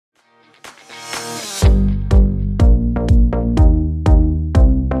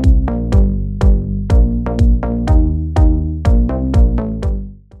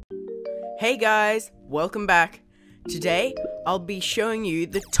guys, welcome back. Today, I'll be showing you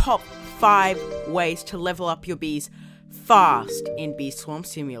the top 5 ways to level up your bees fast in Bee Swarm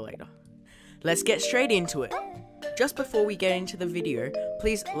Simulator. Let's get straight into it. Just before we get into the video,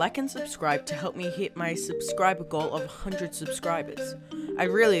 please like and subscribe to help me hit my subscriber goal of 100 subscribers. I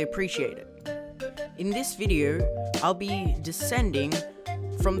really appreciate it. In this video, I'll be descending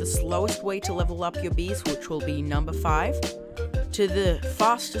from the slowest way to level up your bees, which will be number 5, to the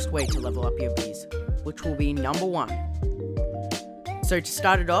fastest way to level up your bees, which will be number 1. So to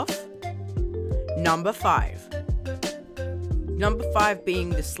start it off, number 5. Number 5 being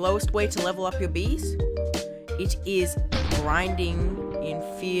the slowest way to level up your bees, it is grinding in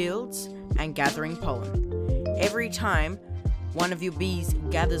fields and gathering pollen. Every time one of your bees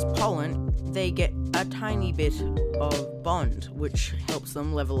gathers pollen, they get a tiny bit of bond, which helps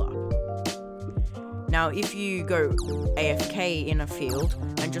them level up. Now, if you go AFK in a field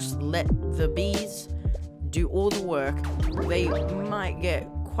and just let the bees do all the work, they might get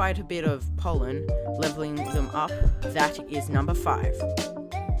quite a bit of pollen, leveling them up. That is number 5.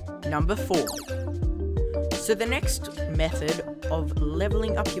 Number 4. So the next method of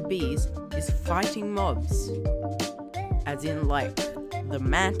leveling up your bees is fighting mobs. As in like the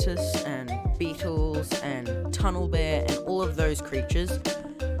mantis and beetles and tunnel bear and all of those creatures.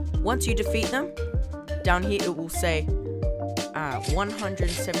 Once you defeat them, down here it will say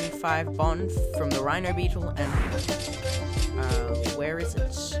 175 bond from the rhino beetle and where is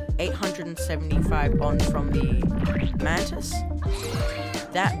it? 875 bond from the mantis.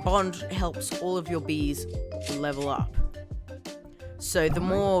 That bond helps all of your bees level up. So the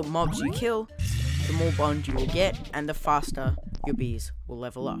more mobs you kill, the more bond you will get, and the faster your bees will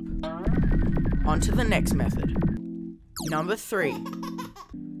level up. On to the next method. Number 3.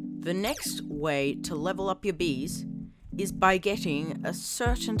 The next way to level up your bees is by getting a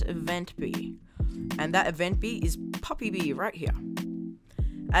certain event bee. And that event bee is Puppy Bee right here.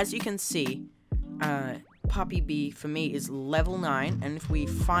 As you can see, Puppy Bee for me is level 9, and if we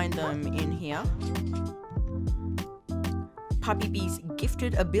find them in here, Puppy Bee's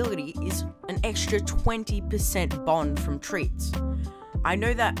gifted ability is an extra 20% bond from treats. I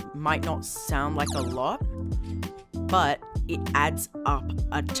know that might not sound like a lot, but it adds up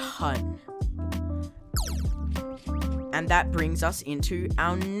a ton. And that brings us into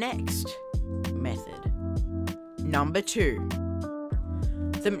our next method. Number 2.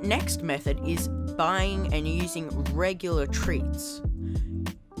 The next method is buying and using regular treats.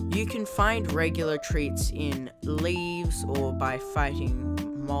 You can find regular treats in leaves or by fighting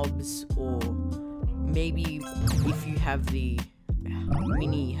mobs, or maybe if you have the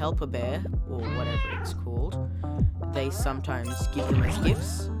mini helper bear or whatever it's called, they sometimes give them as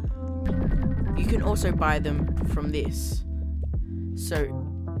gifts. You can also buy them from this. So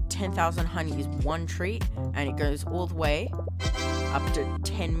 10,000 honey is one treat, and it goes all the way up to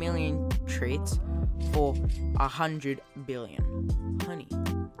 10 million treats for 100 billion honey.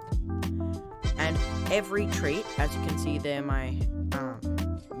 And every treat, as you can see there, my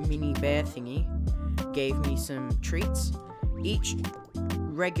mini bear thingy gave me some treats. Each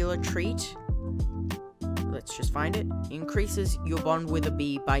regular treat, let's just find it, increases your bond with a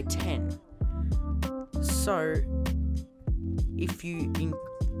bee by 10. So if you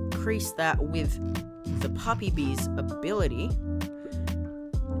increase that with the Puppy Bee's ability,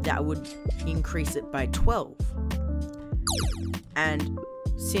 that would increase it by 12. And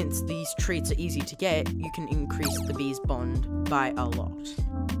since these treats are easy to get, you can increase the bee's bond by a lot.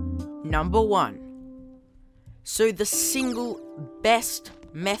 Number 1. So the single best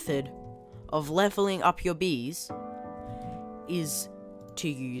method of leveling up your bees is to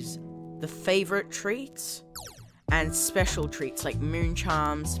use the favorite treats and special treats like moon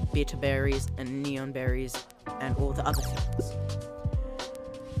charms, bitter berries, and neon berries, and all the other things.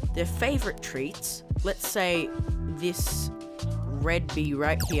 Their favorite treats, let's say this red bee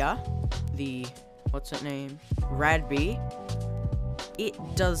right here, the, what's it name? Rad bee, it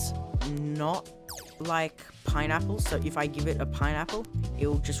does not like pineapples, so if I give it a pineapple, it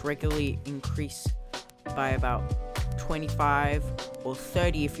will just regularly increase by about 25 or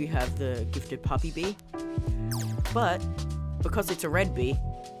 30 if you have the gifted Puppy Bee. But because it's a red bee,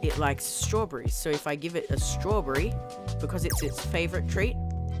 it likes strawberries, so if I give it a strawberry, because it's its favorite treat,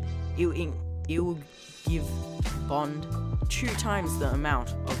 it will give bond 2 times the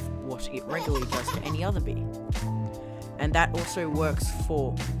amount of what it regularly does to any other bee. And that also works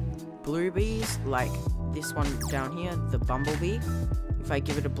for blue bees, like this one down here, the bumblebee. If I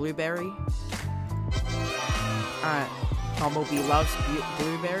give it a blueberry, bumblebee loves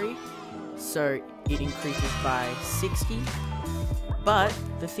blueberry, so it increases by 60. But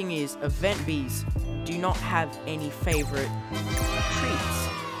the thing is, event bees do not have any favorite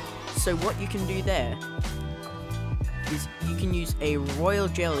treats. So what you can do there is you can use a royal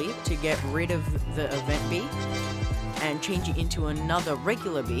jelly to get rid of the event bee and change it into another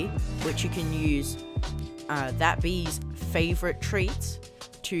regular bee, which you can use that bee's favorite treats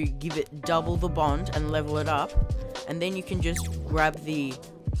to give it double the bond and level it up. And then you can just grab the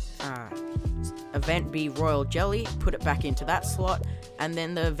event bee royal jelly, put it back into that slot, and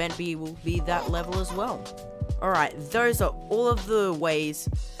then the event bee will be that level as well. Alright, those are all of the ways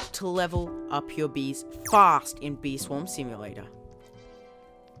to level up your bees fast in Bee Swarm Simulator.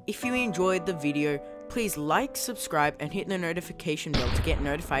 If you enjoyed the video, please like, subscribe, and hit the notification bell to get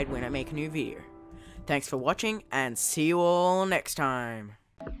notified when I make a new video. Thanks for watching, and see you all next time.